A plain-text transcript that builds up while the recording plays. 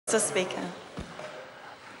Mr. Speaker.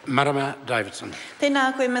 Marama Davidson.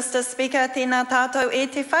 Tēnā koe, Mr. Speaker, tēnā tātou e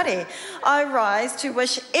te whare. I rise to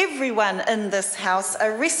wish everyone in this House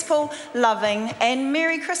a restful, loving and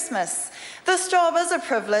Merry Christmas. This job is a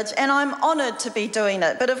privilege and I'm honoured to be doing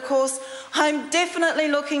it, but of course I'm definitely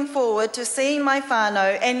looking forward to seeing my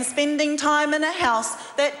whānau and spending time in a house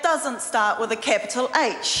that doesn't start with a capital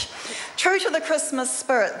H. True to the Christmas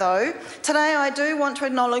spirit though, today I do want to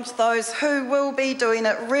acknowledge those who will be doing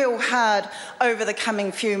it real hard over the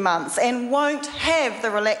coming few months and won't have the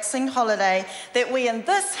relaxing holiday that we in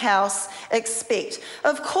this House expect.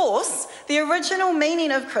 Of course, the original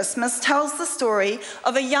meaning of Christmas tells the story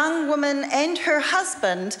of a young woman and her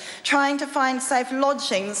husband trying to find safe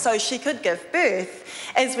lodging so she could give birth.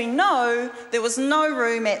 As we know, there was no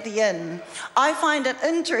room at the inn. I find it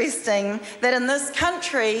interesting that in this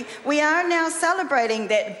country, we are now celebrating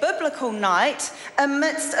that biblical night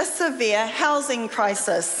amidst a severe housing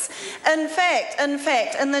crisis. In fact,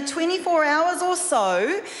 in the 24 hours or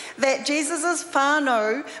so that Jesus'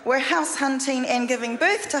 whānau were house hunting and giving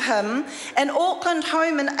birth to him, an Auckland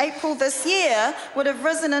home in April this year would have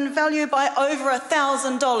risen in value by over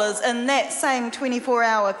 $1,000 in that same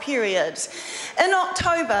 24-hour period. In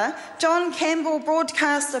October, John Campbell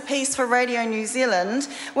broadcast a piece for Radio New Zealand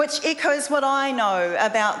which echoes what I know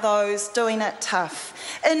about those doing it tough.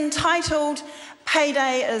 Entitled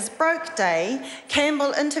Payday is Broke Day,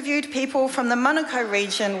 Campbell interviewed people from the Manukau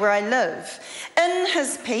region where I live. In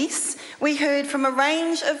his piece, we heard from a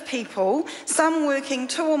range of people, some working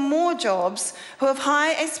 2 or more jobs, who have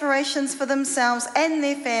high aspirations for themselves and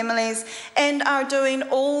their families and are doing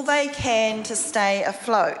all they can to stay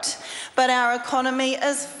afloat. But our economy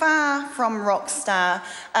is far from rockstar,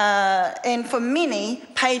 and for many,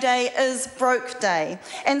 payday is broke day.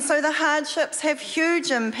 And so the hardships have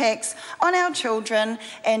huge impacts on our children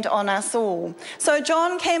and on us all. So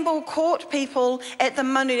John Campbell caught people at the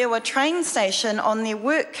Manurewa train station on their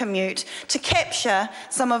work commute to capture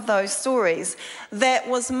some of those stories. That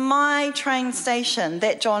was my train station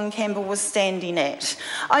that John Campbell was standing at.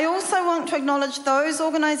 I also want to acknowledge those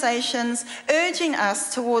organisations urging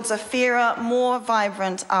us towards a fairer, more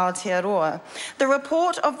vibrant Aotearoa. The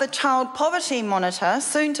report of the Child Poverty Monitor,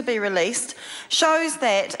 soon to be released, shows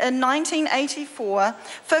that in 1984,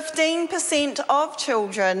 15% of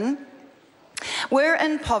children were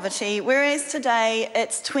in poverty, whereas today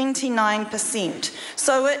it's 29%.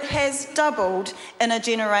 So it has doubled in a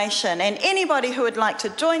generation. And anybody who would like to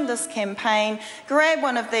join this campaign, grab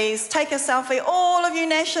one of these, take a selfie. All of you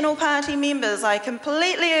National Party members, I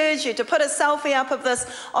completely urge you to put a selfie up of this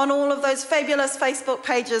on all of those fabulous Facebook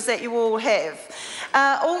pages that you all have.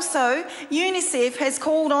 Also, UNICEF has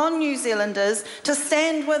called on New Zealanders to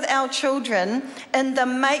stand with our children in the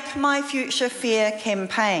Make My Future Fair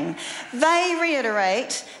campaign. They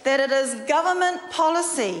reiterate that it is government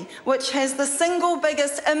policy which has the single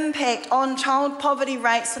biggest impact on child poverty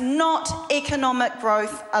rates, not economic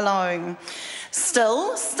growth alone.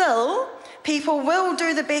 Still, people will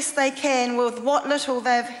do the best they can with what little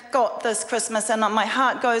they've got this Christmas, and my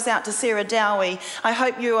heart goes out to Sarah Dowie. I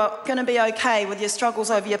hope you are going to be okay with your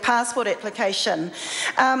struggles over your passport application.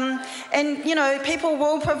 And, you know, people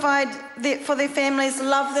will provide for their families,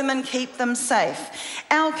 love them and keep them safe.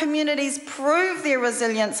 Our communities prove their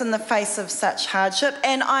resilience in the face of such hardship,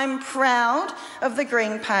 and I'm proud of the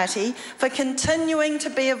Green Party for continuing to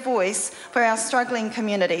be a voice for our struggling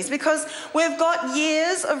communities, because we've got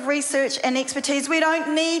years of research and expertise. We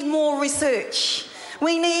don't need more research.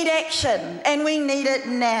 We need action, and we need it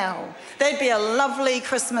now. That'd be a lovely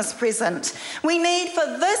Christmas present. We need for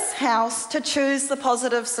this House to choose the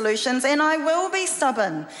positive solutions, and I will be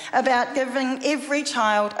stubborn about giving every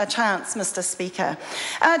child a chance, Mr. Speaker.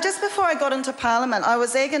 Just before I got into Parliament, I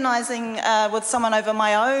was agonising with someone over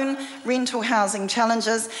my own rental housing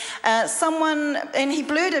challenges. And he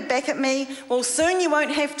blurted back at me, well, soon you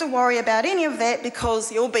won't have to worry about any of that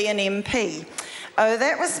because you'll be an MP. Oh,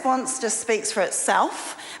 that response just speaks for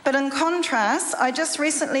itself. But in contrast, I just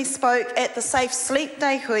recently spoke at the Safe Sleep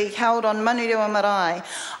Day hui held on Manurewa Marae.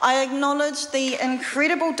 I acknowledged the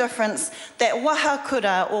incredible difference that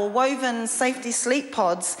wahakura, or woven safety sleep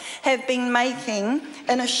pods, have been making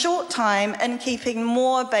in a short time in keeping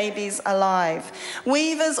more babies alive.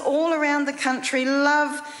 Weavers all around the country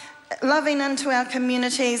loving into our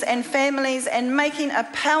communities and families and making a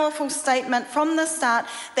powerful statement from the start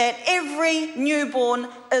that every newborn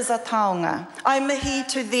is a taonga. I mihi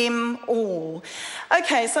to them all.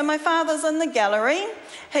 Okay, so my father's in the gallery.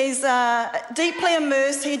 He's deeply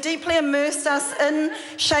immersed. He deeply immersed us in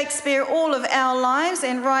Shakespeare all of our lives,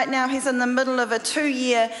 and right now he's in the middle of a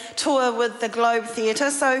 2-year tour with the Globe Theatre.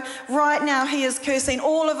 So right now he is cursing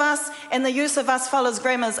all of us and the use of us fellas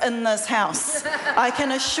grammars in this house. I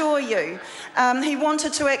can assure you. He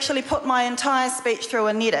wanted to actually put my entire speech through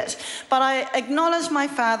an edit, but I acknowledge my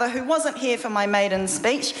father, who wasn't here for my maiden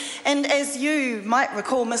speech, and as you might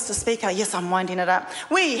recall, Mr. Speaker, yes, I'm winding it up,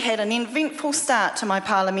 we had an eventful start to my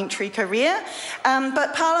parliamentary career,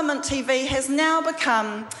 but Parliament TV has now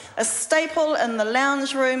become a staple in the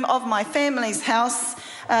lounge room of my family's house,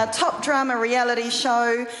 top drama reality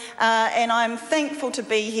show, and I'm thankful to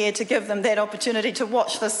be here to give them that opportunity to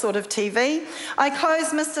watch this sort of TV. I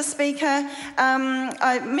close, Mr. Speaker.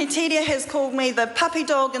 Metidia has called me the puppy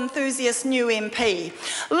dog enthusiast new MP.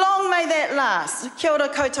 Long may that last. Kia ora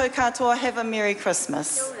koutou katoa, have a Merry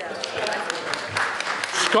Christmas.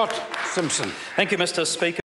 Scott Simpson. Thank you, Mr. Speaker.